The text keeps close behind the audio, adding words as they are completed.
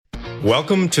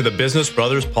Welcome to the Business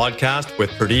Brothers podcast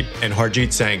with Pradeep and Harjeet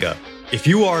Sangha. If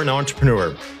you are an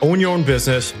entrepreneur, own your own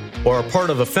business, or are part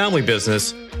of a family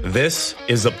business, this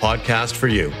is the podcast for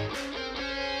you.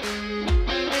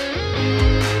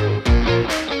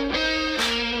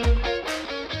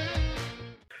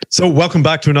 So welcome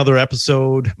back to another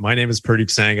episode. My name is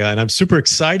Pradeep Sangha, and I'm super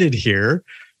excited here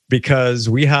because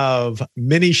we have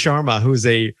Minnie Sharma, who's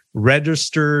a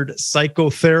registered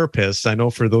psychotherapist. I know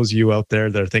for those of you out there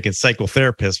that are thinking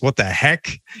psychotherapist, what the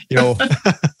heck? You know,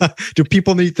 do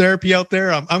people need therapy out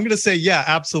there? I'm going to say, yeah,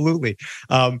 absolutely.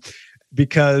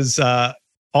 Because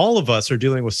all of us are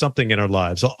dealing with something in our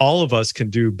lives. All of us can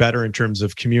do better in terms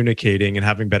of communicating and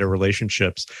having better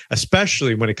relationships,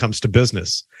 especially when it comes to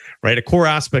business, right? A core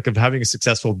aspect of having a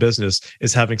successful business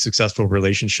is having successful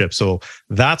relationships. So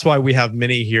that's why we have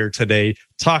Minnie here today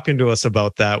talking to us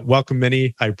about that. Welcome,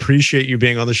 Minnie. I appreciate you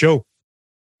being on the show.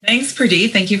 Thanks,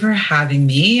 Pradeep. Thank you for having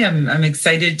me. I'm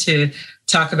excited to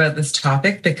talk about this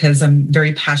topic because I'm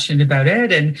very passionate about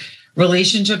it. And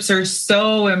relationships are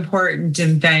so important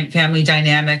in family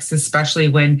dynamics, especially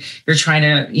when you're trying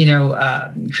to,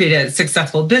 create a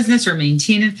successful business or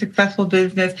maintain a successful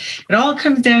business. It all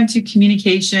comes down to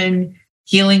communication,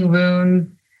 healing wounds,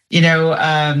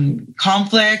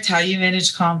 conflict, how you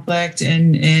manage conflict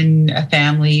in a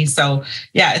family. So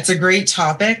yeah, it's a great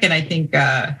topic. And I think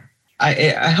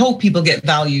I hope people get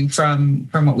value from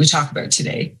what we talk about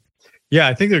today. Yeah,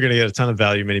 I think they're going to get a ton of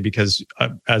value, Minnie, because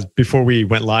as before we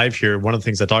went live here, one of the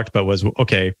things I talked about was,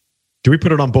 okay, do we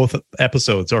put it on both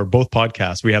episodes or both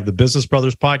podcasts? We have the Business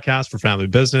Brothers podcast for family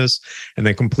business, and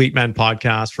then Complete Men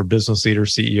podcast for business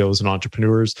leaders, CEOs, and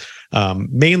entrepreneurs.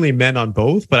 Mainly men on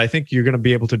both, but I think you're going to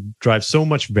be able to drive so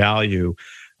much value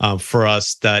for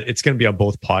us that it's going to be on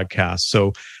both podcasts.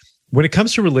 So when it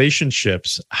comes to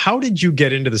relationships, how did you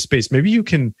get into the space? Maybe you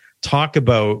can talk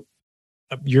about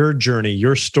your journey,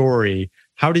 your story.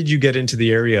 How did you get into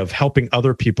the area of helping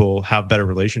other people have better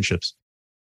relationships?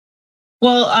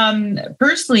 Well,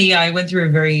 personally, I went through a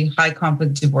very high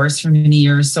conflict divorce for many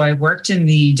years. So I worked in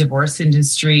the divorce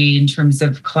industry in terms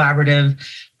of collaborative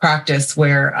practice,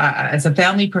 where as a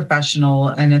family professional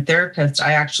and a therapist,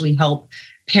 I actually help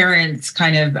parents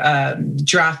kind of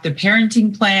draft the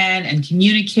parenting plan and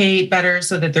communicate better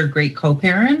so that they're great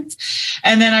co-parents.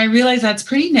 And then I realized that's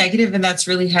pretty negative and that's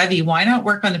really heavy. Why not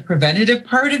work on the preventative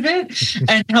part of it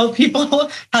and help people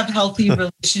have healthy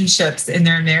relationships in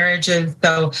their marriages?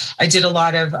 So I did a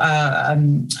lot of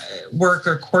work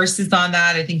or courses on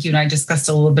that. I think you and I discussed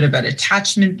a little bit about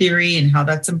attachment theory and how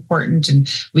that's important. And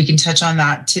we can touch on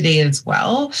that today as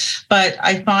well. But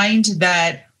I find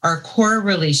that our core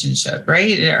relationship,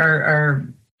 right? Our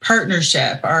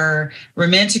partnership, our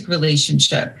romantic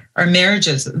relationship, our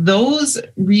marriages, those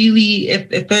really,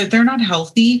 if they're not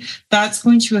healthy, that's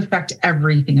going to affect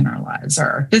everything in our lives,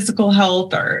 our physical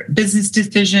health, our business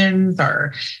decisions,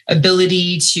 our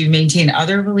ability to maintain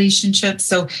other relationships.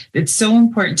 So it's so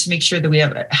important to make sure that we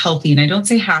have a healthy, and I don't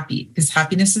say happy because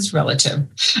happiness is relative,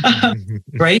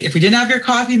 right? If we didn't have your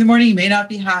coffee in the morning, you may not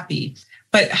be happy.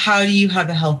 But how do you have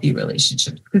a healthy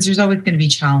relationship? Because there's always going to be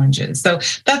challenges. So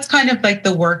that's kind of like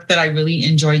the work that I really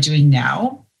enjoy doing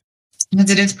now, because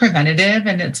it is preventative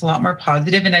and it's a lot more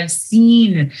positive. And I've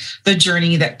seen the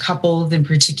journey that couples in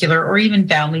particular, or even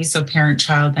families, so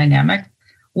parent-child dynamic,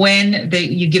 when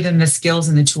you give them the skills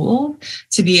and the tools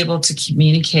to be able to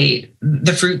communicate,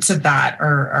 the fruits of that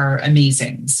are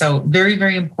amazing. So very,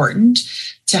 very important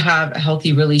to have a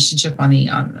healthy relationship on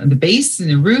the base and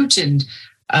the root,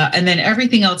 and then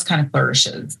everything else kind of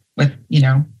flourishes with,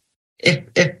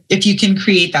 if you can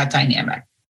create that dynamic,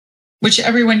 which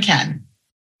everyone can.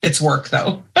 It's work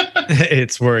though.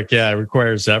 It's work. Yeah. It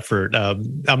requires effort.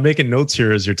 I'm making notes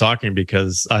here as you're talking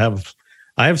because I have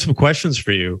some questions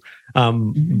for you.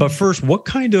 But first, what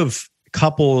kind of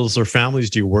couples or families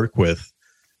do you work with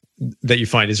that you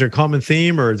find? Is there a common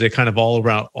theme, or is it kind of all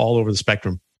over the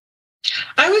spectrum?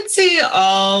 I would say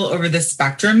all over the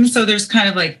spectrum. So there's kind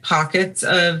of like pockets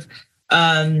of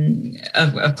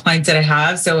clients that I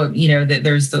have. So, that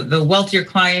there's the wealthier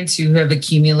clients who have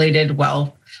accumulated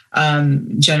wealth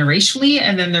generationally.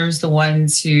 And then there's the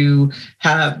ones who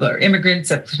are immigrants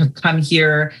that have come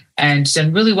here and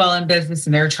done really well in business,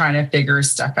 and they're trying to figure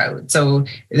stuff out. So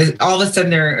all of a sudden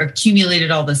they're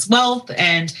accumulated all this wealth,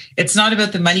 and it's not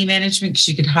about the money management because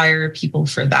you could hire people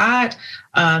for that.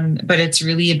 But it's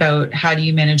really about how do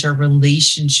you manage our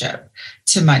relationship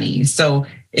to money. So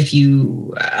if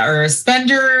you are a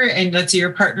spender and let's say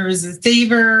your partner is a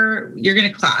saver, you're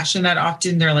going to clash, and that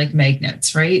often they're like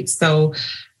magnets, right? So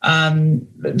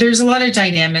there's a lot of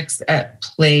dynamics at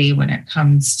play when it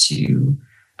comes to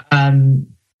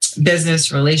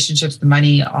business, relationships, the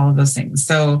money, all of those things.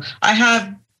 So I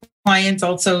have clients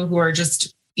also who are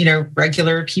just,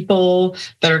 regular people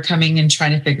that are coming and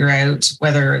trying to figure out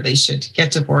whether they should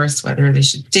get divorced, whether they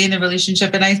should stay in the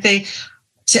relationship. And I say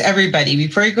to everybody,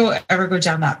 before you ever go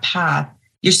down that path,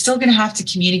 you're still going to have to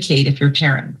communicate if you're a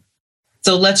parent.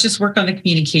 So let's just work on the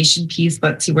communication piece.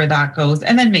 Let's see where that goes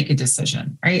and then make a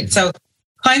decision, right? So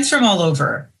clients from all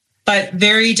over, but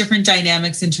very different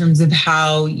dynamics in terms of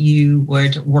how you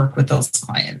would work with those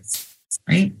clients,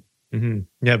 right? Mm-hmm.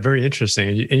 Yeah, very interesting.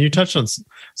 And you touched on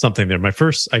something there. My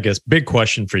first, I guess, big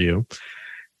question for you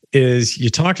is you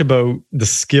talked about the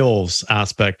skills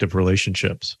aspect of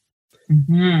relationships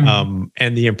and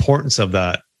the importance of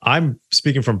that. I'm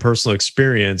speaking from personal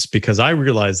experience because I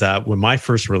realized that when my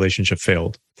first relationship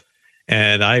failed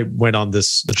and I went on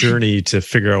this journey to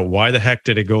figure out why the heck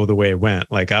did it go the way it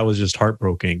went. Like I was just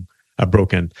broken.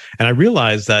 And I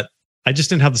realized that I just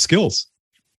didn't have the skills.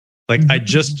 Like I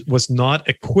just was not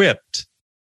equipped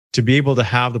to be able to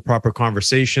have the proper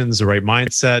conversations, the right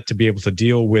mindset, to be able to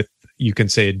deal with, you can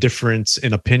say, a difference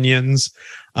in opinions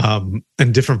and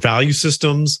different value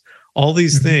systems, all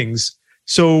these things.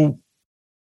 So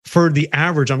for the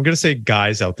average, I'm going to say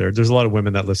guys out there, there's a lot of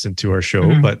women that listen to our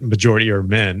show, but majority are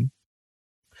men.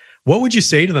 What would you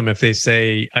say to them if they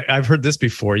say, I've heard this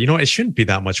before, it shouldn't be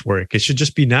that much work. It should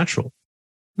just be natural.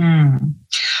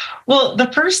 Well,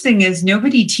 the first thing is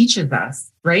nobody teaches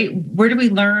us, right? Where do we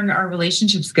learn our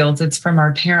relationship skills? It's from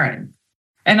our parents.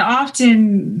 And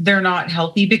often they're not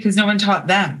healthy because no one taught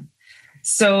them.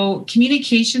 So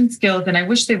communication skills, and I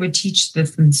wish they would teach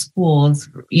this in schools,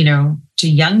 to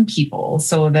young people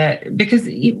so that, because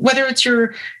whether it's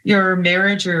your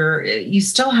marriage or you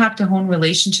still have to hone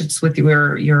relationships with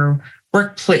your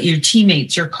workplace, your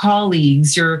teammates, your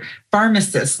colleagues, your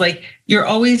pharmacists, like you're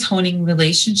always honing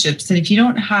relationships. And if you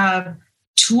don't have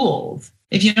tools,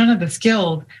 if you don't have the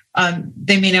skills,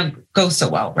 they may not go so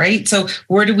well, right? So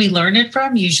where do we learn it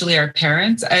from? Usually our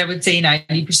parents. I would say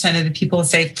 90% of the people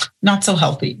say not so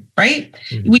healthy, right?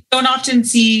 We don't often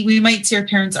we might see our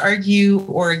parents argue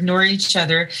or ignore each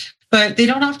other, but they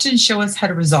don't often show us how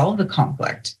to resolve the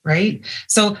conflict, right?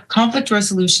 So conflict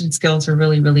resolution skills are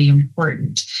really, really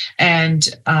important. And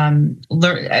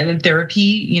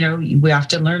therapy, we have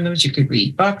to learn those. You could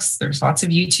read books. There's lots of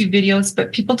YouTube videos,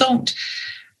 but people don't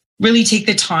really take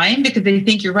the time because they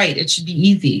think you're right. It should be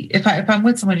easy. If I'm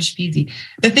with someone, it should be easy.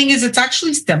 The thing is, it's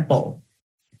actually simple.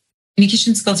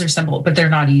 Communication skills are simple, but they're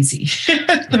not easy.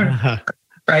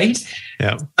 Right?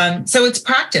 Yeah. So it's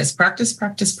practice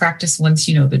once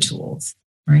you know the tools,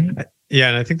 right? Yeah.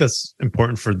 And I think that's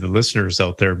important for the listeners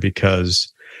out there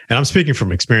because, and I'm speaking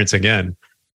from experience again,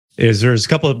 is there's a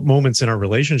couple of moments in our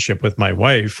relationship with my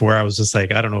wife where I was just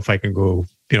like, I don't know if I can go,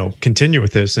 continue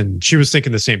with this. And she was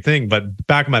thinking the same thing, but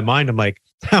back in my mind, I'm like,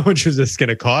 how much is this going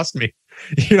to cost me?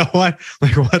 You know what?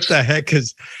 Like, what the heck?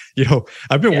 Because,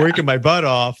 I've been working my butt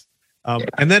off.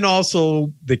 And then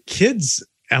also the kids,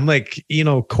 I'm like,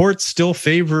 courts still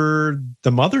favor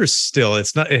the mothers still.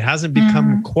 It hasn't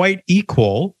become quite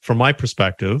equal from my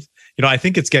perspective. I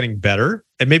think it's getting better.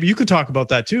 And maybe you could talk about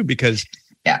that too, because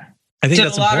I think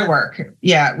that's a lot of work.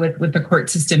 Yeah. With the court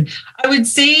system. I would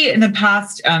say in the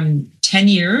past 10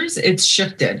 years, it's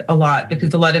shifted a lot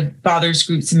because a lot of fathers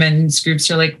groups and men's groups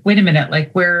are like, wait a minute,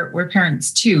 like we're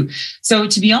parents too. So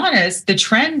to be honest, the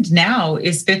trend now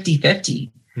is 50-50.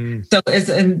 So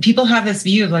and people have this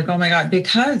view of like, oh my God,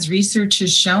 because research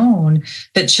has shown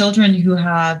that children who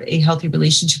have a healthy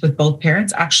relationship with both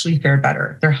parents actually fare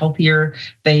better. They're healthier.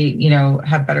 They,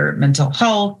 have better mental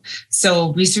health.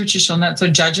 So research has shown that. So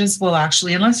judges will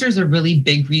actually, unless there's a really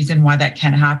big reason why that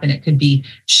can happen, it could be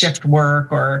shift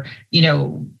work or,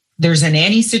 there's a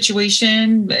nanny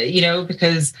situation,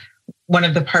 because one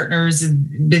of the partners is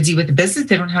busy with the business.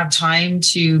 They don't have time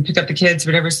to pick up the kids or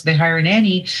whatever, so they hire a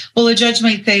nanny. Well, a judge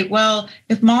might say, well,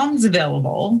 if mom's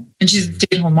available and she's a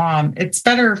stay-at-home mom, it's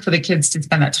better for the kids to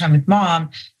spend that time with mom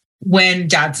when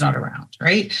dad's not around,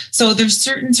 right? So there's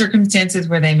certain circumstances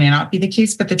where they may not be the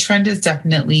case, but the trend is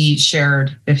definitely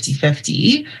shared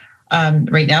 50-50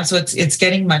 right now. So it's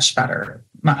getting much better,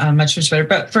 much better.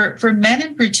 But for men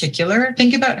in particular,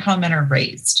 think about how men are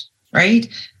raised, right?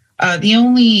 The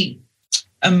only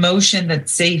emotion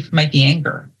that's safe might be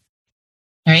anger,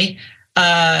 right?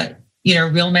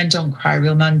 Real men don't cry.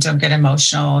 Real men don't get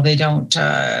emotional. They don't,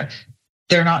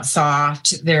 they're not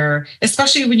soft.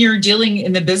 Especially when you're dealing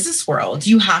in the business world,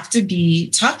 you have to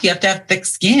be tough. You have to have thick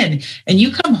skin. And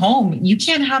you come home, you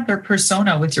can't have their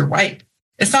persona with your wife.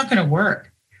 It's not going to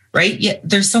work, right? Yet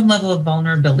there's some level of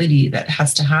vulnerability that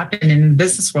has to happen. And in the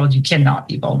business world, you cannot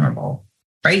be vulnerable.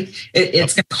 right?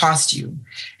 It's going to cost you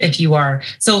if you are.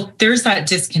 So there's that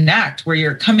disconnect where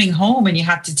you're coming home and you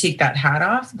have to take that hat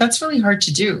off. That's really hard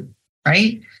to do,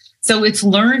 right? So it's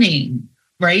learning,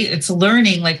 right? It's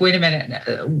learning like, wait a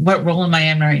minute, what role am I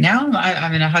in right now?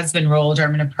 I'm in a husband role or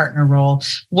I'm in a partner role.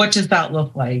 What does that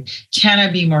look like? Can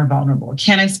I be more vulnerable?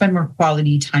 Can I spend more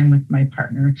quality time with my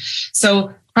partner?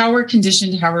 So how we're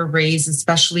conditioned, how we're raised,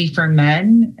 especially for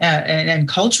men and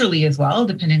culturally as well,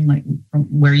 depending like from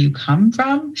where you come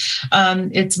from,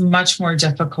 it's much more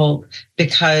difficult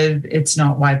because it's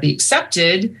not widely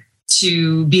accepted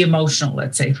to be emotional,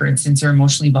 let's say, for instance, or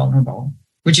emotionally vulnerable.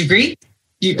 Would you agree?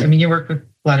 You work with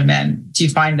a lot of men. Do you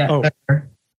find that?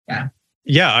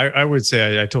 Yeah, I would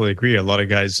say I totally agree. A lot of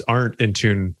guys aren't in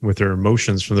tune with their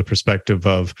emotions from the perspective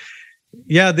of,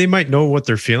 they might know what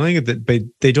they're feeling, but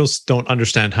they just don't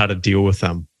understand how to deal with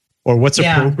them or what's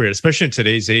appropriate, especially in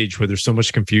today's age where there's so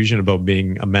much confusion about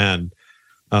being a man.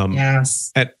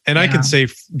 Yes. And I can say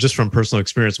just from personal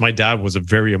experience, my dad was a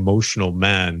very emotional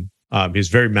man. He was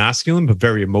very masculine, but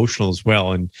very emotional as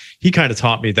well. And he kind of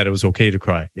taught me that it was okay to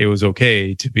cry. It was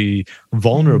okay to be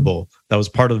vulnerable. That was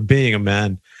part of being a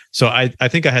man. So I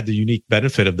think I had the unique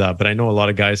benefit of that, but I know a lot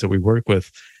of guys that we work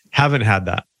with haven't had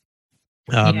that.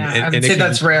 I would say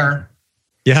that's rare.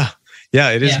 Yeah,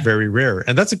 it is very rare.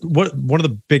 And that's one of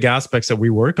the big aspects that we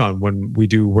work on when we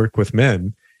do work with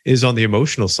men is on the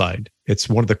emotional side. It's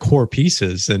one of the core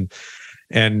pieces.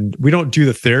 And we don't do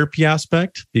the therapy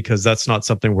aspect because that's not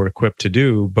something we're equipped to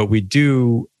do, but we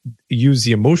do use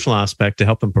the emotional aspect to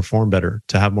help them perform better,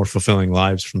 to have more fulfilling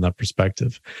lives from that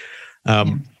perspective.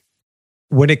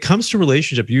 When it comes to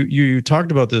relationship, you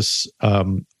talked about this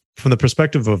from the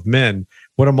perspective of men.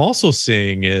 What I'm also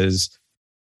seeing is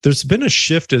there's been a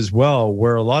shift as well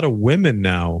where a lot of women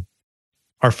now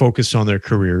are focused on their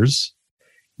careers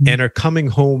and are coming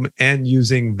home and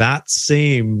using that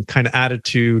same kind of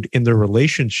attitude in their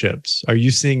relationships. Are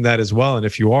you seeing that as well? And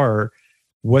if you are,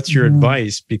 what's your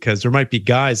advice? Because there might be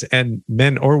guys and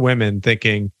men or women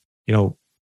thinking,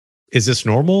 is this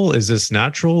normal? Is this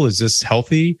natural? Is this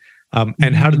healthy?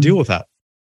 And how to deal with that?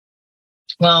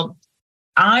 Well,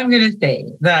 I'm going to say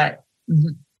that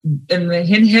in the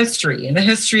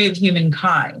history of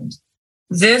humankind,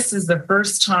 this is the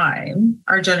first time,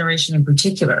 our generation in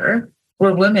particular,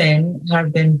 where women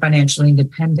have been financially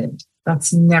independent.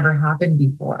 That's never happened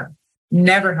before.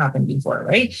 Never happened before,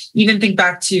 right? Even think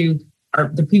back to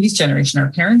the previous generation,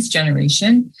 our parents'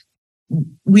 generation.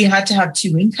 We had to have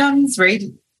two incomes, right,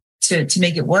 to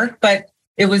make it work. But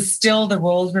it was still, the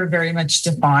roles were very much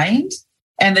defined.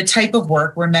 And the type of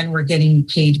work where men were getting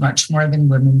paid much more than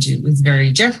women do was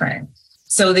very different.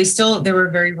 So they were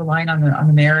very reliant on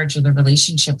the marriage or the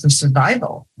relationship for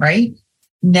survival, right?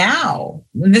 Now,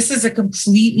 and this is a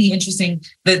completely interesting,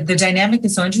 the dynamic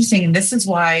is so interesting. And this is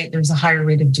why there's a higher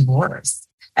rate of divorce.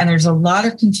 And there's a lot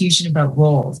of confusion about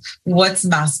roles. What's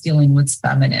masculine, what's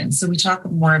feminine? So we talk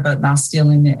more about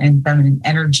masculine and feminine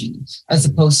energy as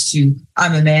opposed to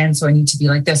I'm a man, so I need to be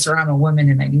like this, or I'm a woman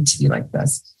and I need to be like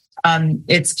this.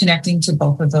 It's connecting to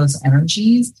both of those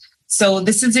energies. So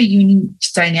this is a unique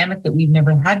dynamic that we've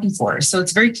never had before. So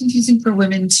it's very confusing for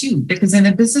women too, because in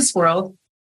the business world,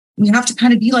 we have to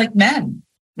kind of be like men,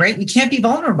 right? We can't be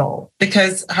vulnerable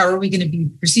because how are we going to be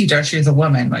perceived? Oh, she's a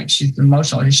woman, like she's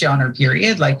emotional. Is she on her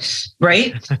period? Like,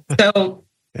 right? So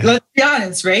let's be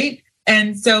honest, right?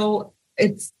 And so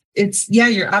it's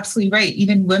you're absolutely right.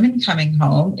 Even women coming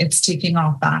home, it's taking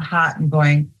off that hat and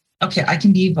going, okay, I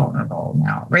can be vulnerable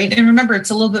now, right? And remember, it's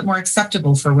a little bit more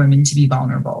acceptable for women to be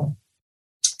vulnerable.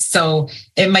 So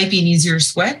it might be an easier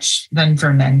switch than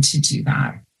for men to do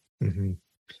that,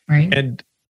 right? And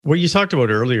what you talked about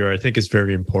earlier, I think is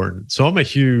very important. So I'm a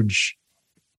huge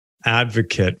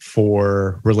advocate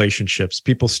for relationships,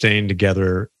 people staying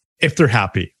together if they're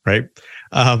happy, right?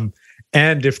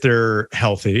 And if they're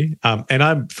healthy.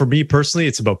 And for me personally,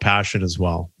 it's about passion as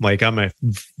well. Like I'm a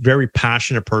very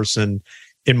passionate person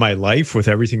in my life with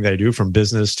everything that I do, from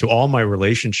business to all my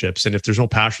relationships. And if there's no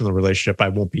passion in the relationship, I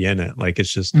won't be in it. Like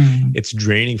it's just, it's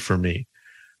draining for me.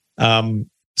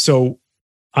 So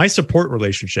I support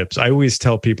relationships. I always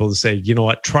tell people to say, you know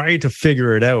what, try to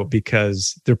figure it out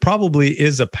because there probably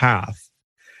is a path.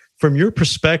 From your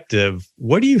perspective,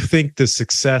 what do you think the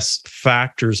success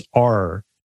factors are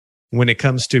when it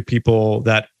comes to people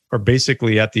that are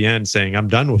basically at the end saying, I'm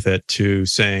done with it, to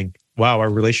saying, wow, our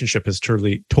relationship has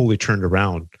totally turned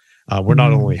around. We're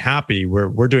not only happy,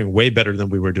 we're doing way better than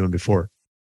we were doing before.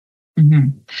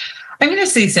 I'm going to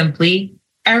say simply,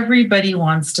 everybody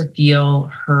wants to feel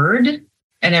heard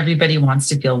and everybody wants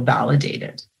to feel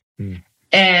validated.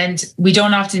 And we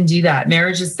don't often do that.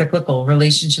 Marriage is cyclical.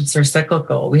 Relationships are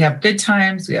cyclical. We have good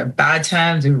times, we have bad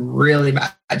times, we have really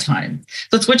bad times.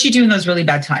 So it's what you do in those really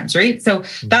bad times, right? So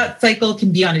that cycle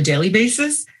can be on a daily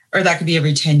basis, or that could be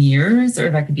every 10 years,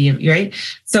 or that could be, right?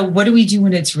 So what do we do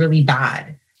when it's really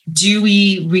bad? Do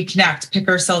we reconnect, pick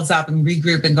ourselves up and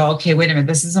regroup and go, okay, wait a minute,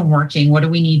 this isn't working. What do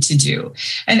we need to do?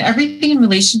 And everything in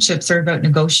relationships are about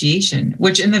negotiation,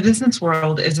 which in the business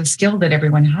world is a skill that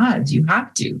everyone has. You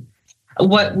have to.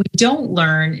 What we don't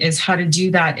learn is how to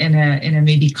do that in a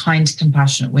maybe kind,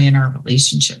 compassionate way in our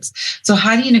relationships. So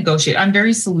how do you negotiate? I'm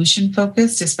very solution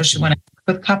focused, especially when I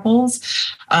work with couples.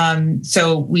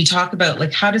 So we talk about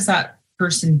like, how does that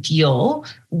person feel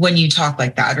when you talk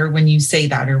like that, or when you say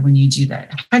that, or when you do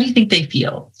that? How do you think they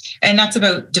feel? And that's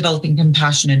about developing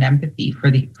compassion and empathy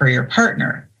for your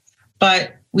partner.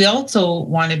 But we also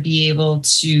want to be able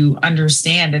to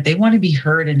understand that they want to be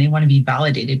heard and they want to be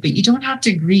validated, but you don't have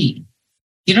to agree.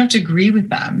 You don't have to agree with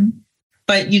them,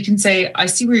 but you can say, I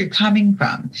see where you're coming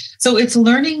from. So it's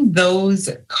learning those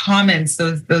comments,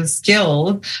 those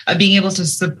skills of being able to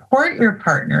support your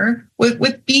partner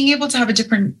with being able to have a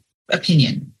different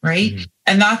opinion, right? Mm-hmm.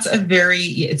 And that's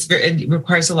it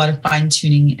requires a lot of fine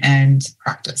tuning and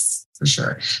practice for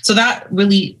sure. So that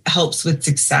really helps with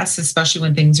success, especially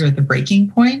when things are at the breaking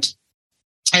point.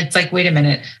 It's like, wait a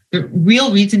minute, the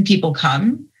real reason people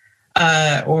come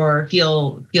or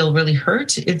feel really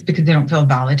hurt is because they don't feel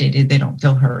validated. They don't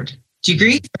feel heard. Do you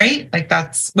agree? Right? Like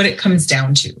that's what it comes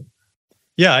down to.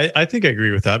 Yeah, I think I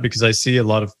agree with that, because I see a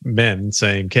lot of men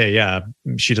saying, okay, yeah,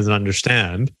 she doesn't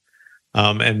understand.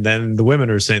 And then the women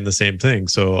are saying the same thing.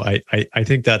 So I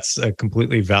think that's a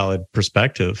completely valid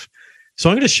perspective. So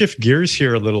I'm going to shift gears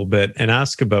here a little bit and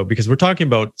ask about, because we're talking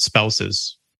about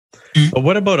spouses, but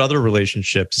what about other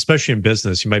relationships, especially in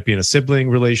business? You might be in a sibling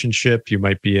relationship. You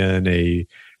might be in a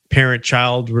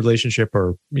parent-child relationship,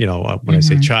 or, when I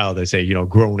say child, I say,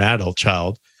 grown adult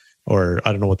child, or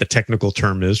I don't know what the technical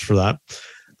term is for that.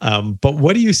 But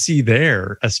what do you see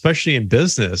there, especially in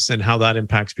business, and how that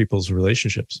impacts people's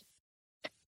relationships?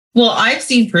 Well, I've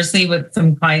seen personally with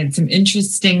some clients, some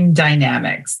interesting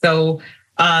dynamics. So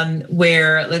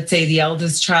where, let's say, the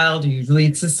eldest child, usually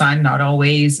it's the son, not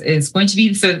always, is going to be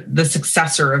the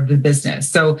successor of the business.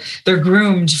 So they're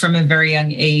groomed from a very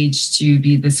young age to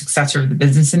be the successor of the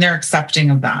business, and they're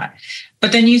accepting of that.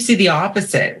 But then you see the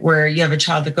opposite, where you have a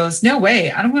child that goes, no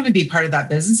way, I don't want to be part of that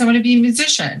business. I want to be a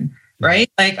musician, right?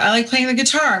 Like, I like playing the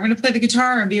guitar. I'm going to play the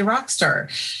guitar and be a rock star.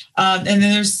 And then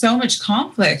there's so much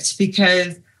conflict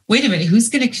because, wait a minute, who's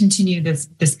going to continue this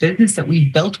business that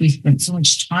we've built? We've spent so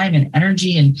much time and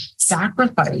energy and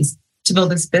sacrifice to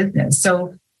build this business.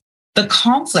 So the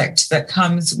conflict that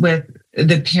comes with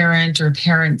the parent or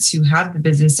parents who have the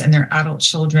business and their adult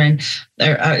children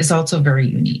is also very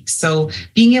unique. So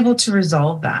being able to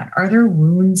resolve that. Are there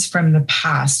wounds from the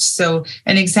past? So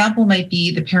an example might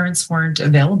be the parents weren't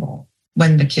available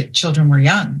when the children were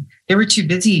young. They were too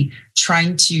busy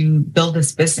trying to build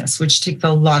this business, which takes a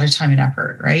lot of time and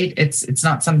effort, right? It's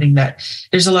not something that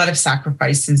there's a lot of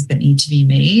sacrifices that need to be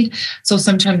made. So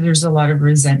sometimes there's a lot of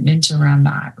resentment around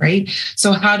that, right?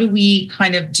 So how do we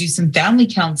kind of do some family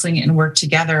counseling and work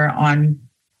together on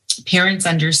parents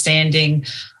understanding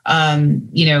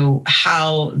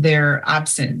how their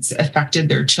absence affected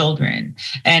their children,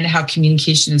 and how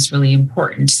communication is really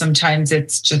important. Sometimes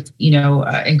it's just,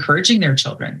 encouraging their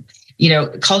children.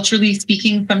 Culturally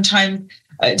speaking, sometimes,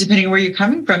 depending on where you're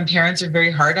coming from, parents are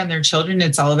very hard on their children.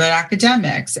 It's all about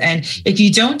academics. And if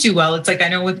you don't do well, it's like, I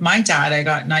know with my dad, I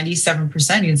got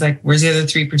 97%. He's like, where's the other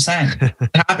 3%?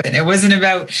 What happened? It wasn't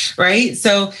about, right?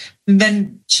 So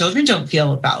then children don't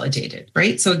feel validated,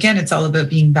 right? So again, it's all about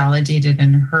being validated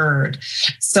and heard.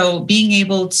 So being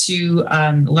able to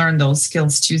learn those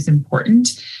skills too is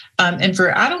important. And for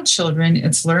adult children,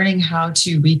 it's learning how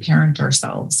to reparent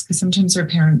ourselves, because sometimes our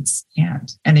parents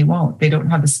can't, and they won't. They don't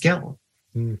have the skill.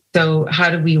 So how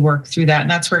do we work through that?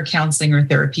 And that's where counseling or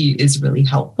therapy is really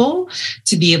helpful,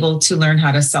 to be able to learn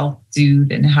how to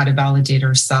self-soothe and how to validate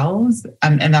ourselves.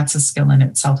 And that's a skill in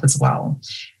itself as well.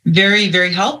 Very,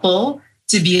 very helpful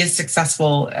to be a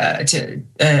successful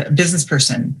business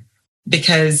person,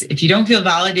 because if you don't feel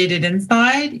validated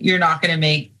inside, you're not going to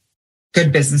make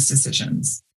good business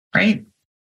decisions, right?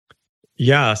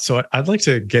 Yeah. So I'd like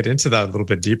to get into that a little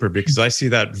bit deeper, because I see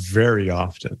that very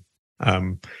often.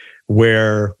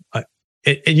 Where,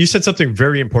 and you said something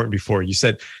very important before. You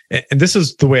said, and this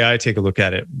is the way I take a look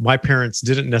at it, my parents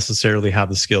didn't necessarily have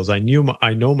the skills. I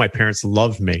know my parents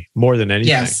loved me more than anything.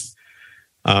 Yes.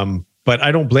 But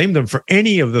I don't blame them for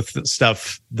any of the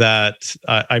stuff that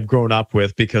I've grown up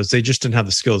with, because they just didn't have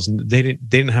the skills. They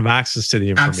didn't have access to the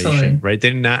information, Absolutely. right?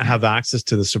 They did not have access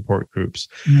to the support groups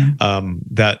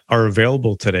that are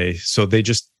available today. So they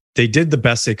did the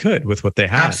best they could with what they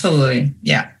had. Absolutely.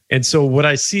 Yeah. And so what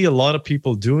I see a lot of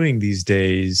people doing these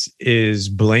days is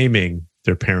blaming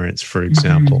their parents, for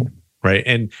example. Right.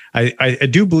 And I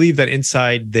do believe that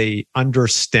inside they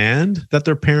understand that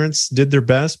their parents did their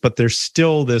best, but there's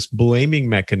still this blaming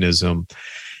mechanism.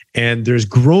 And there's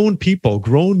grown people,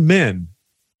 grown men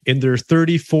in their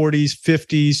 30s, 40s,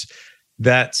 50s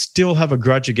that still have a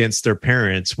grudge against their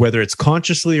parents, whether it's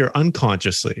consciously or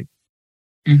unconsciously.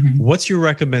 What's your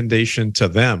recommendation to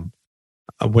them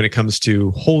when it comes to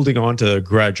holding on to a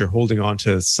grudge or holding on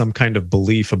to some kind of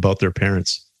belief about their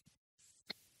parents?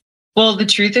 Well, the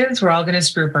truth is we're all going to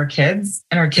screw up our kids,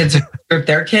 and our kids will screw up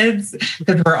their kids,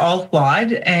 because we're all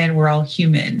flawed and we're all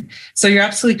human. So you're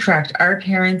absolutely correct. Our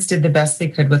parents did the best they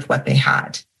could with what they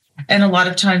had. And a lot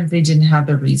of times they didn't have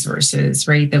the resources,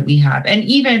 right, that we have. And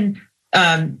even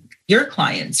your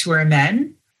clients who are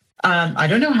men, I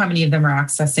don't know how many of them are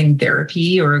accessing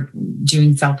therapy or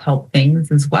doing self-help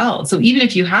things as well. So even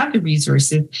if you have the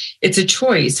resources, it's a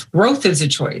choice. Growth is a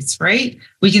choice, right?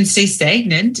 We can stay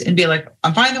stagnant and be like,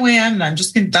 I'm fine the way I am,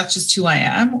 and that's just who I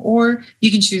am. Or you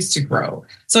can choose to grow.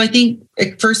 So I think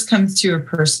it first comes to a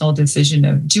personal decision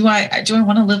of, do I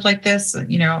want to live like this?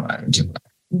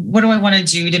 What do I want to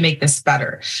do to make this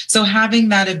better? So having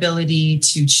that ability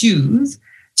to choose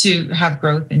to have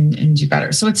growth and do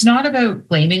better. So it's not about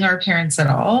blaming our parents at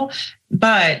all,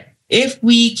 but if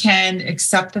we can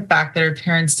accept the fact that our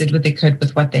parents did what they could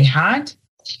with what they had,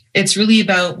 it's really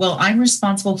about, well, I'm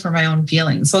responsible for my own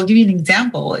feelings. So I'll give you an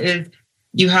example. Is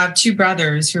you have two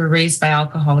brothers who were raised by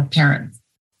alcoholic parents.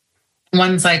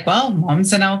 One's like, well,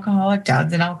 mom's an alcoholic,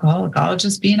 dad's an alcoholic. I'll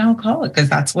just be an alcoholic because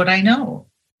that's what I know,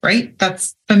 right?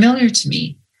 That's familiar to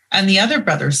me. And the other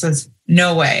brother says,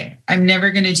 no way. I'm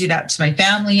never going to do that to my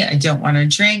family. I don't want to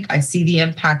drink. I see the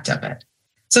impact of it.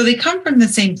 So they come from the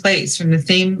same place, from the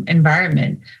same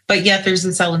environment, but yet there's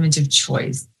this element of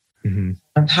choice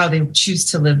of how they choose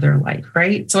to live their life,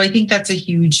 right? So I think that's a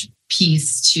huge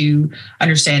piece to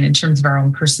understand in terms of our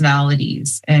own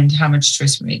personalities and how much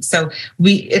choice we make. So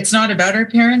it's not about our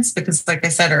parents, because like I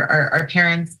said, our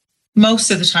parents, most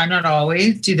of the time, not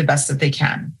always, do the best that they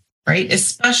can, right?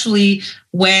 Especially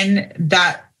when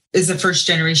that is the first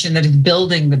generation that is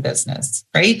building the business,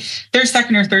 right? Their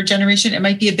second or third generation, it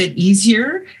might be a bit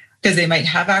easier because they might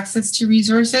have access to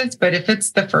resources. But if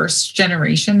it's the first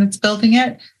generation that's building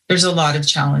it, there's a lot of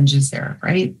challenges there,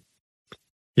 right?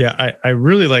 Yeah, I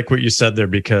really like what you said there,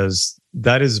 because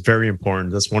that is very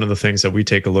important. That's one of the things that we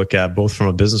take a look at, both from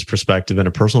a business perspective and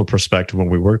a personal perspective when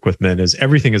we work with men, is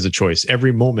everything is a choice.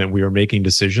 Every moment we are making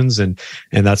decisions, and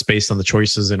that's based on the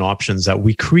choices and options that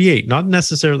we create, not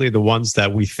necessarily the ones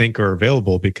that we think are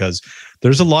available, because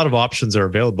there's a lot of options that are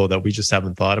available that we just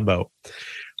haven't thought about.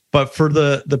 But for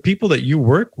the people that you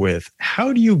work with,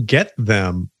 how do you get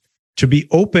them to be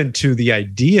open to the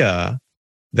idea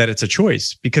that it's a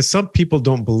choice? Because some people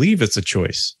don't believe it's a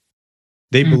choice.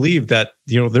 They believe that,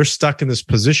 they're stuck in this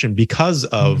position because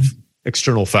of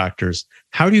external factors.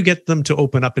 How do you get them to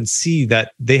open up and see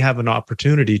that they have an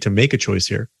opportunity to make a choice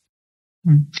here?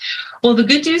 Well, the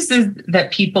good news is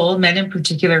that people, men in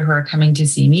particular who are coming to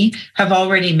see me, have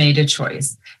already made a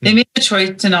choice. They made a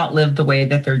choice to not live the way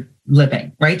that they're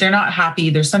living, right? They're not happy.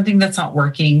 There's something that's not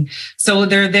working. So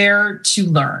they're there to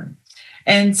learn.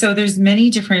 And so there's many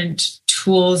different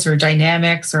tools or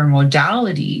dynamics or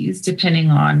modalities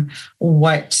depending on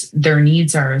what their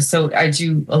needs are. So I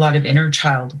do a lot of inner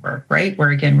child work, right? Where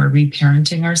again, we're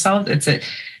reparenting ourselves.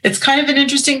 It's kind of an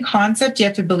interesting concept. You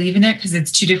have to believe in it because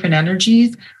it's two different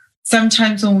energies.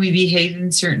 Sometimes when we behave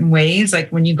in certain ways, like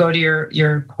when you go to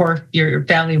your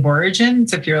family of origin,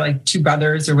 so if you're like two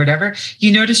brothers or whatever,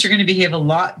 you notice you're going to behave a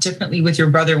lot differently with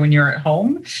your brother when you're at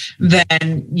home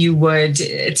than you would.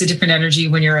 It's a different energy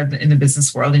when you're in the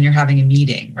business world and you're having a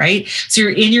meeting, right? So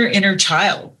you're in your inner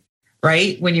child,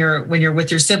 right? When you're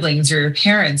with your siblings or your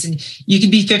parents, and you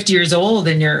could be 50 years old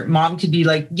and your mom could be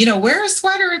like, wear a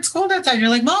sweater. It's cold outside. And you're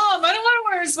like, Mom, I don't want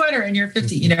to wear a sweater. And you're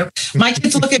 50, my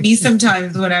kids look at me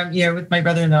sometimes when I'm, with my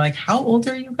brother, and they're like, how old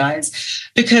are you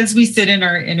guys? Because we sit in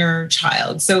our inner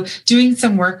child. So doing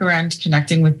some work around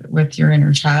connecting with your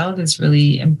inner child is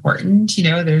really important.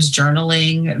 There's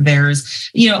journaling, there's,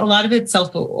 a lot of it's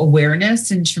self-awareness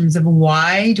in terms of,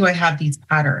 why do I have these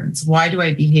patterns? Why do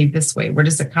I behave this way? Where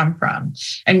does it come from?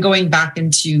 And going back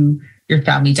into your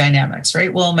family dynamics,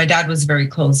 right? Well, my dad was very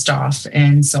closed off,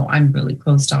 and so I'm really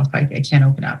closed off. I can't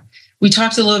open up. We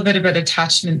talked a little bit about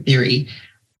attachment theory.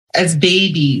 As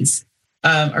babies,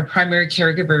 our primary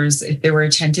caregivers, if they were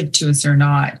attentive to us or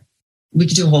not. We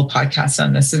could do a whole podcast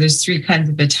on this. So there's 3 kinds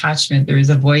of attachment. There's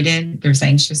avoidant, there's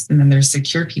anxious, and then there's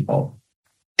secure people.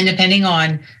 And depending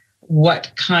on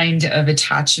what kind of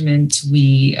attachment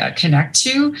we connect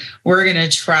to, we're going to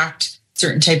attract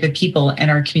certain type of people,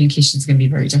 and our communication is going to be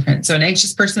very different. So an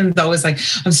anxious person is always like,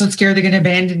 I'm so scared they're going to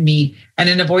abandon me. And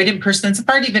an avoidant person has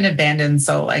already been abandoned.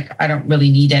 So like, I don't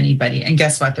really need anybody. And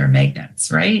guess what? They're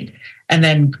magnets, right? And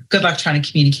then good luck trying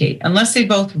to communicate. Unless they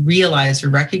both realize or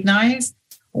recognize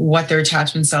what their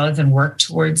attachment style is and work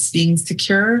towards being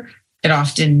secure, it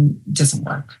often doesn't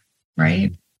work,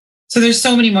 right? So there's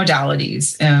so many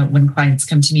modalities when clients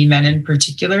come to me, men in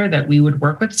particular, that we would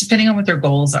work with depending on what their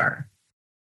goals are,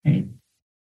 right?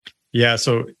 Yeah.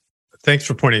 So thanks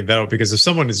for pointing that out, because if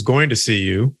someone is going to see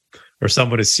you or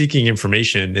someone is seeking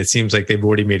information, it seems like they've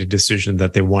already made a decision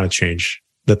that they want to change,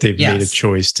 that they've made a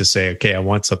choice to say, okay, I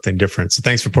want something different. So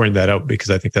thanks for pointing that out, because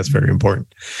I think that's very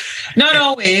important. Not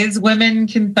always. Women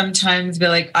can sometimes be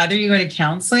like, either you go to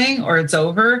counseling or it's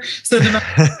over. So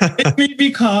it may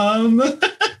become...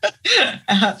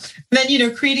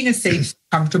 then, creating a safe,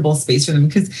 comfortable space for them,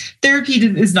 because therapy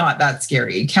is not that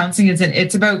scary. Counseling isn't,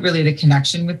 it's about really the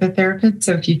connection with the therapist.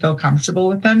 So if you feel comfortable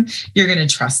with them, you're going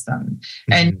to trust them.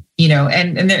 And,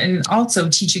 and also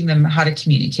teaching them how to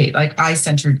communicate, like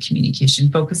I-centered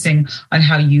communication, focusing on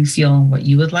how you feel and what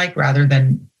you would like rather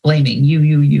than blaming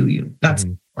you. That's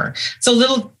more. So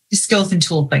little skills and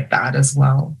tools like that as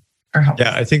well are helpful.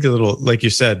 Yeah, I think like you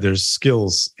said, there's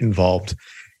skills involved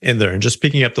in there, and just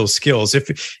picking up those skills.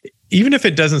 Even if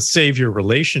it doesn't save your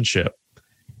relationship,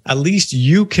 at least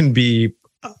you can be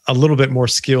a little bit more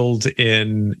skilled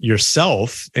in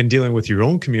yourself and dealing with your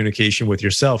own communication with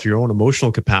yourself, your own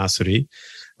emotional capacity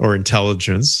or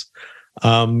intelligence.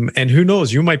 And who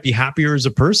knows, you might be happier as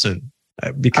a person.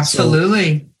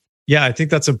 Absolutely. Yeah, I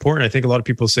think that's important. I think a lot of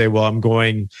people say, well, I'm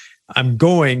going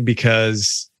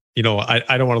because,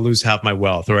 I don't want to lose half my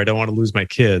wealth, or I don't want to lose my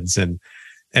kids, and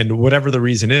whatever the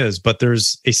reason is. But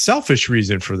there's a selfish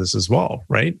reason for this as well,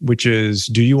 right? Which is,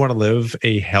 do you want to live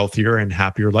a healthier and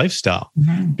happier lifestyle?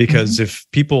 Because if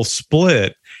people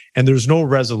split and there's no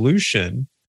resolution,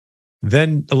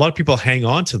 then a lot of people hang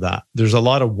on to that. There's a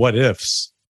lot of what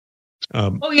ifs.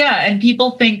 And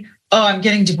people think, I'm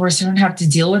getting divorced, I don't have to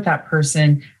deal with that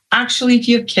person. Actually, if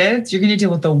you have kids, you're going to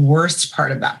deal with the worst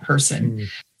part of that person.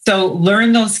 So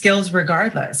learn those skills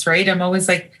regardless, right? I'm always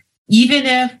like, even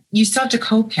if you still have to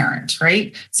co-parent,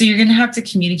 right? So you're going to have to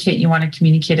communicate. You want to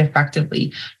communicate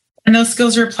effectively. And those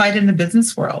skills are applied in the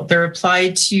business world. They're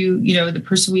applied to, the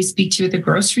person we speak to at the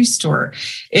grocery store.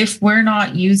 If we're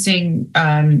not using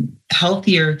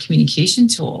healthier communication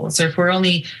tools, or if we're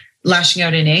only lashing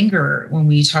out in anger when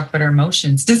we talk about our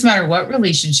emotions, doesn't matter what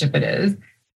relationship it is,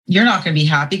 you're not going to be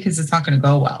happy because it's not going to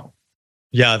go well.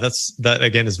 Yeah, that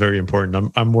again is very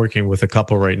important. I'm working with a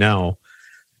couple right now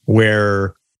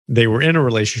where they were in a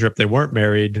relationship. They weren't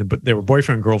married, but they were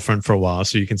boyfriend and girlfriend for a while.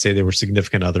 So you can say they were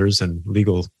significant others and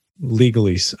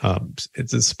legally,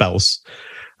 it's a spouse.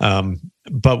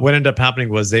 But what ended up happening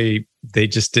was they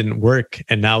just didn't work,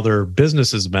 and now their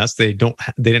business is a mess. They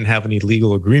didn't have any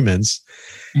legal agreements,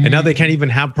 and now they can't even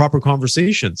have proper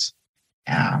conversations.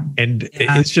 Yeah. And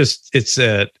it's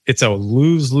a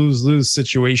lose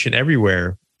situation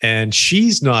everywhere. And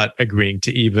she's not agreeing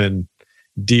to even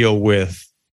deal with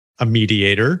a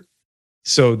mediator.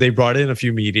 So they brought in a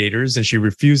few mediators, and she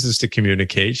refuses to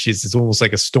communicate. It's almost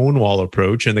like a Stonewall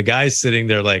approach. And the guy's sitting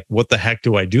there like, what the heck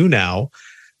do I do now?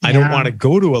 I don't want to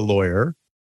go to a lawyer,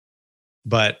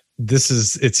 but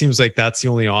it seems like that's the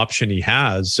only option he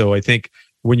has. So I think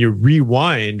when you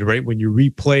rewind, right, when you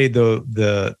replay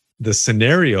the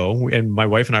scenario, and my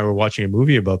wife and I were watching a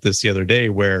movie about this the other day,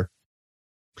 where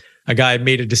a guy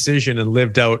made a decision and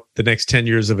lived out the next 10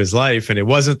 years of his life, and it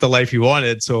wasn't the life he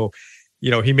wanted. So,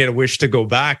 he made a wish to go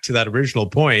back to that original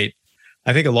point.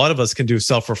 I think a lot of us can do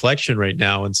self-reflection right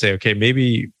now and say, okay,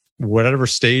 maybe whatever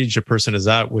stage a person is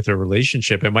at with a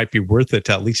relationship, it might be worth it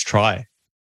to at least try.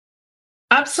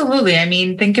 Absolutely. I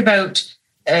mean, think about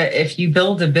if you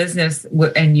build a business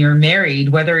and you're married,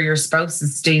 whether your spouse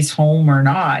stays home or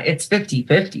not, it's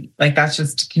 50-50. Like, that's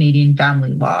just Canadian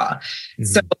family law.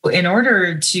 So in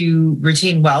order to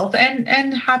retain wealth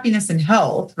and happiness and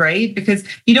health, right? Because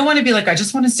you don't want to be like, I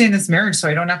just want to stay in this marriage so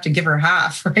I don't have to give her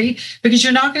half, right? Because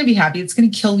you're not going to be happy. It's going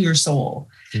to kill your soul.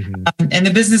 And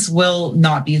the business will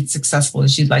not be as successful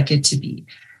as you'd like it to be.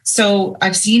 So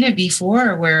I've seen it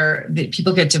before where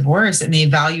people get divorced and they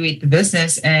evaluate the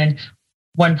business, and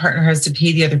one partner has to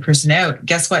pay the other person out.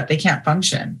 Guess what? They can't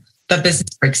function. The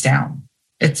business breaks down.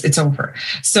 It's over.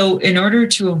 So in order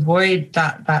to avoid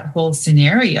that whole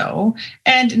scenario,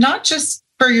 and not just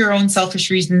for your own selfish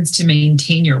reasons to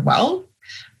maintain your wealth,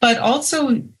 but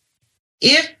also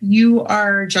if you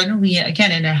are generally,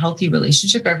 again, in a healthy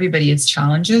relationship, everybody has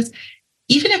challenges.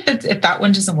 Even if that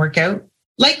one doesn't work out,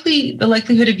 the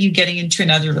likelihood of you getting into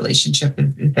another relationship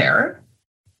is there.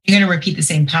 You're going to repeat the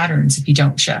same patterns if you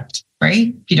don't shift, right?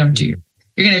 If you don't do,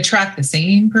 you're going to attract the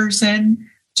same person,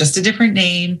 just a different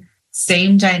name,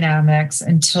 same dynamics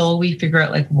until we figure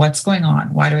out like what's going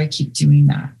on. Why do I keep doing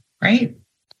that? Right.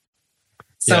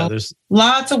 So there's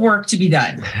lots of work to be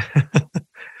done.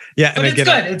 Yeah. But it's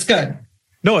good. It's good.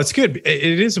 No, it's good.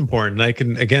 It is important. I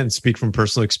can, again, speak from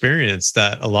personal experience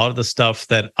that a lot of the stuff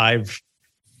that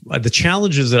the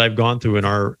challenges that I've gone through in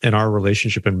our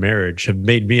relationship and marriage have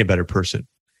made me a better person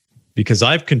because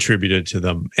I've contributed to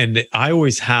them. And I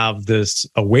always have this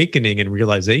awakening and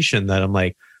realization that I'm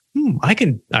like, I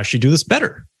can actually do this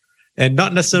better. And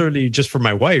not necessarily just for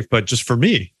my wife, but just for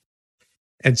me.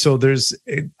 And so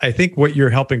I think what you're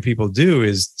helping people do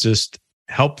is just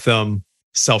help them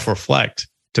self-reflect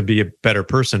to be a better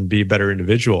person, be a better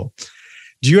individual.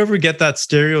 Do you ever get that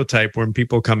stereotype when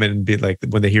people come in and be like,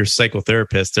 when they hear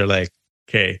psychotherapist, they're like,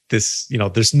 okay,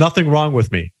 there's nothing wrong with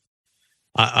me.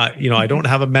 I don't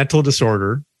have a mental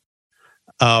disorder.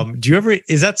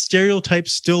 Is that stereotype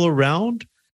still around?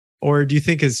 Or do you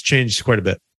think it's changed quite a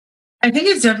bit? I think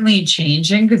it's definitely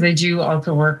changing because I do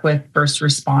also work with first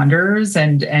responders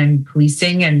and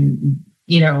policing and,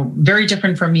 very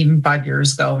different from even 5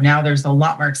 years ago. Now there's a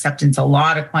lot more acceptance, a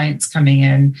lot of clients coming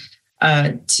in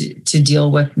to deal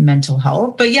with mental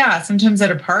health. But yeah, sometimes at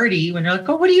a party when you're like,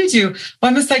 oh, what do you do?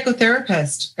 Well, I'm a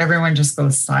psychotherapist. Everyone just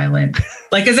goes silent.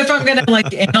 Like as if I'm going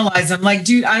to analyze them. Like,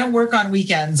 dude, I don't work on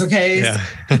weekends. Okay. Yeah.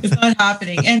 It's not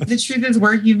happening. And the truth is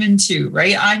we're human too,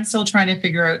 right? I'm still trying to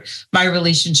figure out my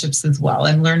relationships as well.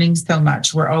 I'm learning so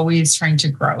much. We're always trying to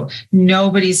grow.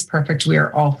 Nobody's perfect. We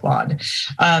are all flawed.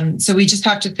 So we just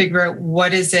have to figure out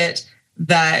what is it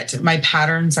that my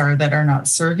patterns are that are not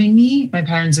serving me, my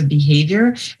patterns of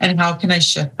behavior, and how can I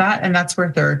shift that? And that's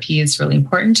where therapy is really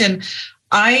important. And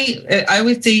I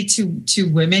would say to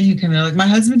women who come in, like, my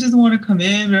husband doesn't want to come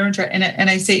in, and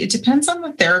I say, it depends on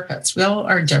the therapist. We all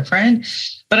are different.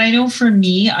 But I know for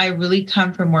me, I really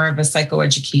come from more of a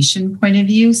psychoeducation point of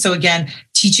view. So again,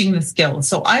 teaching the skills.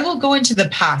 So I will go into the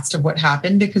past of what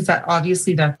happened because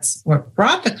that's what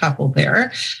brought the couple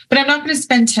there. But I'm not going to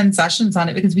spend 10 sessions on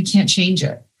it because we can't change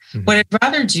it. Mm-hmm. What I'd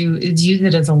rather do is use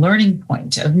it as a learning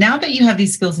point of now that you have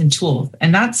these skills and tools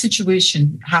and that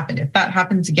situation happened, if that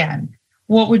happens again,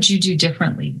 what would you do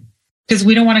differently? Because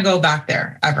we don't want to go back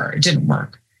there ever. It didn't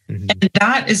work. Mm-hmm. And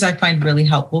that is, I find, really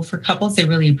helpful for couples. They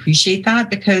really appreciate that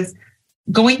because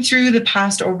going through the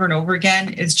past over and over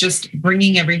again is just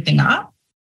bringing everything up.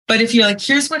 But if you're like,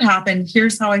 here's what happened,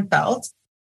 here's how I felt,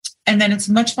 and then it's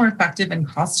much more effective and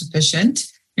cost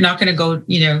efficient. You're not going to go,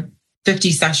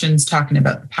 50 sessions talking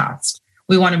about the past.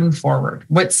 We want to move forward.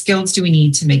 What skills do we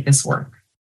need to make this work?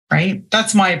 Right?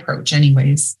 That's my approach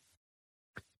anyways.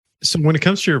 So when it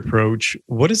comes to your approach,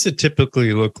 what does it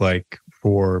typically look like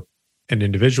for an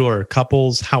individual or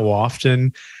couples? How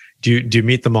often do you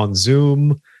meet them on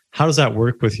Zoom? How does that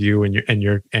work with you and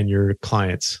your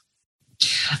clients?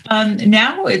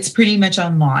 Now it's pretty much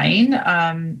online.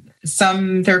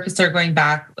 Some therapists are going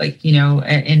back,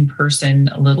 in person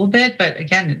a little bit, but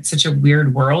again, it's such a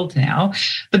weird world now.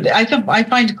 But I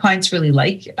find clients really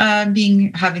like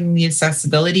having the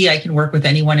accessibility. I can work with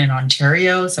anyone in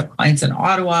Ontario, so clients in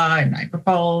Ottawa and Niagara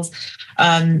Falls.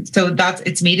 So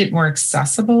it's made it more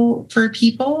accessible for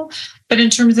people. But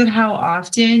in terms of how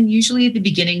often, usually at the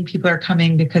beginning, people are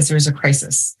coming because there's a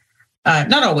crisis.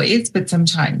 Not always, but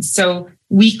sometimes. So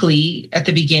weekly at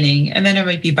the beginning, and then it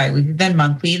might be biweekly, then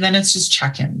monthly, then it's just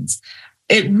check-ins.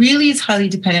 It really is highly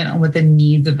dependent on what the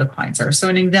needs of the clients are. So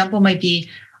an example might be,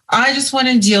 I just want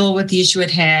to deal with the issue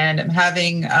at hand. I'm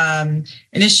having an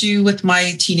issue with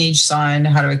my teenage son.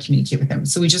 How do I communicate with him?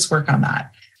 So we just work on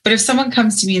that. But if someone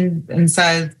comes to me and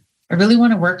says, I really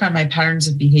want to work on my patterns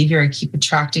of behavior, I keep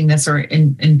attracting this, or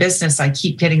in business, I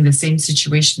keep getting the same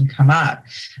situation come up.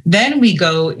 Then we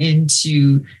go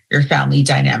into your family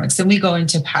dynamics, and we go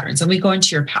into patterns, and we go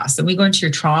into your past, and we go into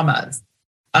your traumas.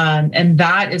 And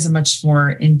that is a much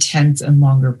more intense and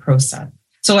longer process.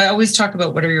 So I always talk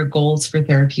about what are your goals for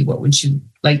therapy? What would you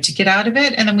like to get out of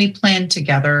it? And then we plan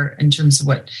together in terms of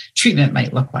what treatment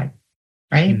might look like,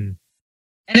 right? Mm.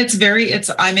 And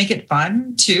I make it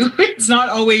fun too. It's not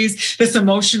always this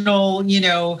emotional,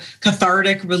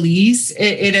 cathartic release.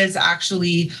 It is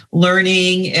actually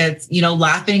learning. It's,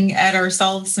 laughing at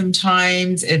ourselves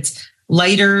sometimes. It's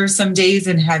lighter some days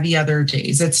and heavy other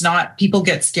days. It's not, people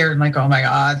get scared and like, oh my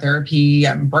God, therapy,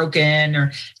 I'm broken,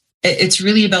 or it's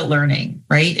really about learning,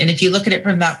 right? And if you look at it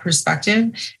from that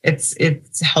perspective,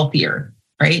 it's healthier,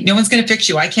 right? No one's going to fix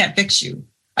you. I can't fix you.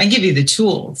 I can give you the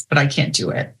tools, but I can't do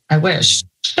it. I wish.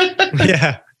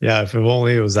 Yeah. If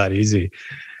only it was that easy.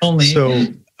 Only. So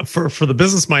for the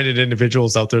business-minded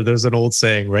individuals out there, there's an old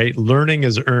saying, right? Learning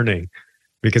is earning,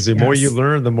 because the more you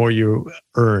learn, the more you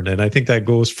earn. And I think that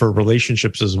goes for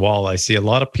relationships as well. I see a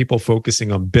lot of people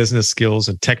focusing on business skills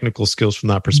and technical skills from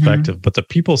that perspective, but the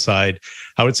people side,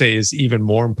 I would say, is even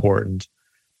more important.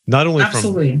 Not only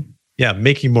from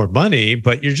making more money,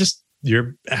 but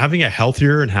you're having a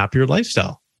healthier and happier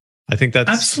lifestyle. I think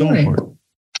that's so important.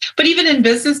 But even in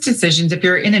business decisions, if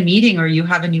you're in a meeting or you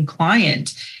have a new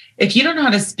client, if you don't know how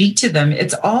to speak to them,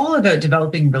 it's all about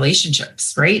developing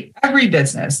relationships, right? Every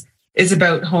business is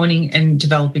about honing and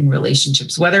developing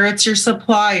relationships, whether it's your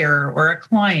supplier or a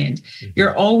client.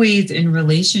 You're always in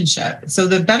relationship. So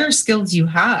the better skills you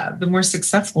have, the more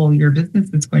successful your business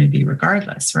is going to be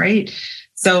regardless, right?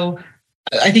 So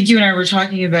I think you and I were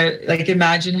talking about, like,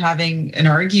 imagine having an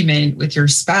argument with your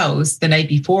spouse the night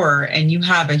before and you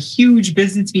have a huge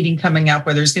business meeting coming up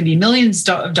where there's going to be millions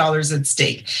of dollars at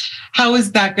stake. How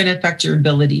is that going to affect your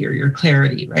ability or your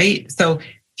clarity, right? So if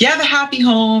you have a happy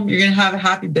home, you're going to have a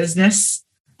happy business,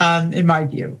 in my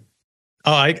view.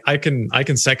 Oh, I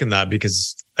can second that,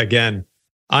 because again,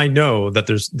 I know that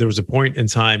there was a point in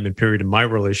time and period in my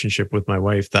relationship with my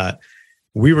wife that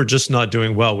we were just not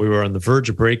doing well. We were on the verge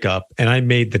of breakup, and I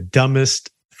made the dumbest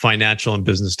financial and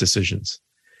business decisions.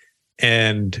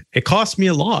 And it cost me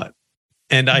a lot.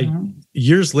 And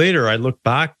years later, I look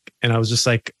back and I was just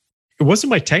like, it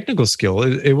wasn't my technical skill.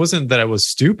 It wasn't that I was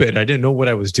stupid. I didn't know what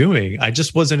I was doing. I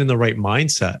just wasn't in the right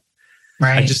mindset.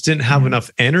 Right. I just didn't have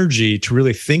enough energy to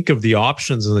really think of the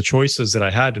options and the choices that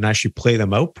I had and actually play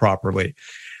them out properly.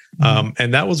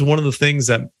 And that was one of the things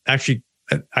that actually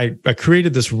I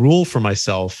created this rule for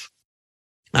myself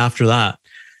after that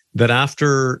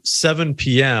after 7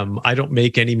 p.m., I don't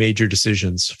make any major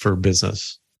decisions for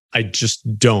business. I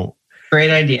just don't.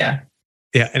 Great idea.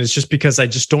 Yeah. And it's just because I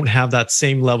just don't have that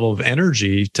same level of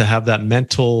energy to have that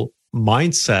mental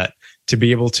mindset to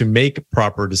be able to make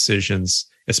proper decisions,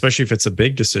 especially if it's a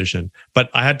big decision. But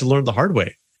I had to learn the hard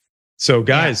way. So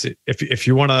guys, if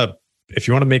you want to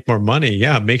make more money,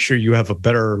 make sure you have a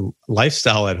better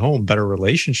lifestyle at home, better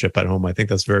relationship at home. I think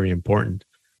that's very important.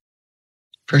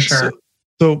 For sure.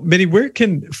 So Minnie,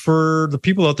 for the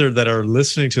people out there that are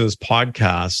listening to this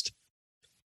podcast,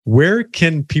 where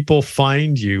can people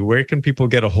find you? Where can people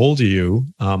get a hold of you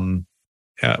when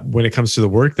it comes to the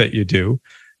work that you do?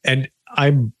 And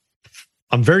I'm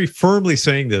very firmly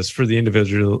saying this for the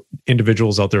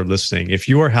individuals out there listening. If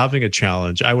you are having a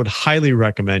challenge, I would highly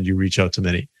recommend you reach out to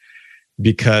Minnie,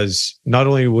 because not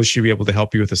only will she be able to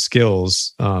help you with the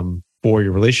skills for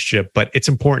your relationship, but it's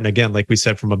important, again, like we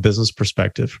said, from a business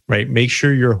perspective, right? Make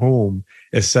sure your home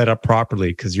is set up properly,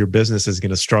 because your business is going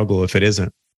to struggle if it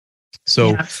isn't.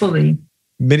 So, absolutely.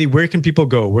 Minnie, where can people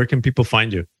go? Where can people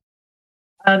find you?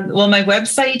 Well, my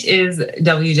website is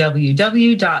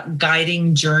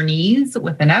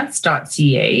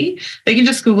www.guidingjourneys.ca. They can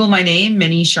just Google my name,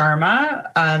 Minnie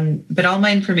Sharma. But all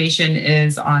my information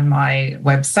is on my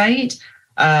website.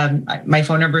 My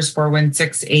phone number is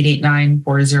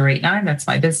 416-889-4089. That's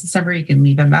my business number. You can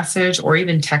leave a message or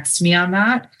even text me on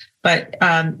that. But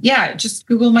just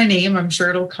Google my name. I'm sure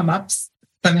it'll come up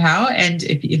somehow. And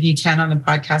if you can on the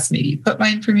podcast, maybe put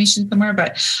my information somewhere.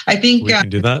 But I think we can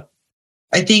do that.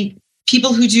 I think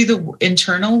people who do the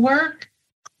internal work,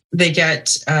 they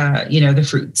get, the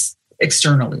fruits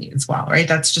externally as well, right?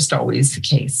 That's just always the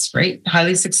case, right?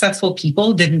 Highly successful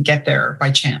people didn't get there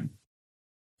by chance.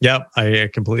 Yeah, I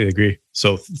completely agree.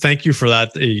 So thank you for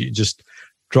that. You just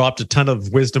dropped a ton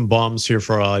of wisdom bombs here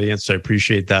for our audience. I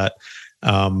appreciate that.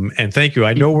 And thank you.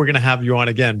 I know we're going to have you on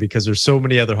again, because there's so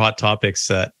many other hot topics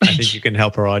that I think you can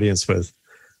help our audience with.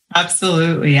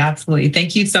 Absolutely. Absolutely.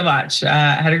 Thank you so much.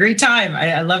 I had a great time.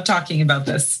 I love talking about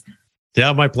this.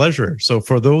 Yeah, my pleasure. So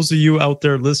for those of you out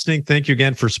there listening, thank you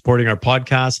again for supporting our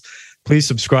podcast. Please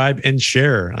subscribe and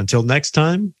share. Until next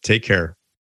time, take care.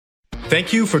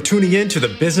 Thank you for tuning in to the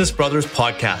Business Brothers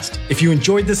Podcast. If you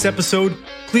enjoyed this episode,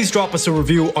 please drop us a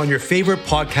review on your favorite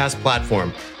podcast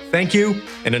platform. Thank you,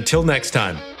 and until next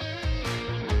time.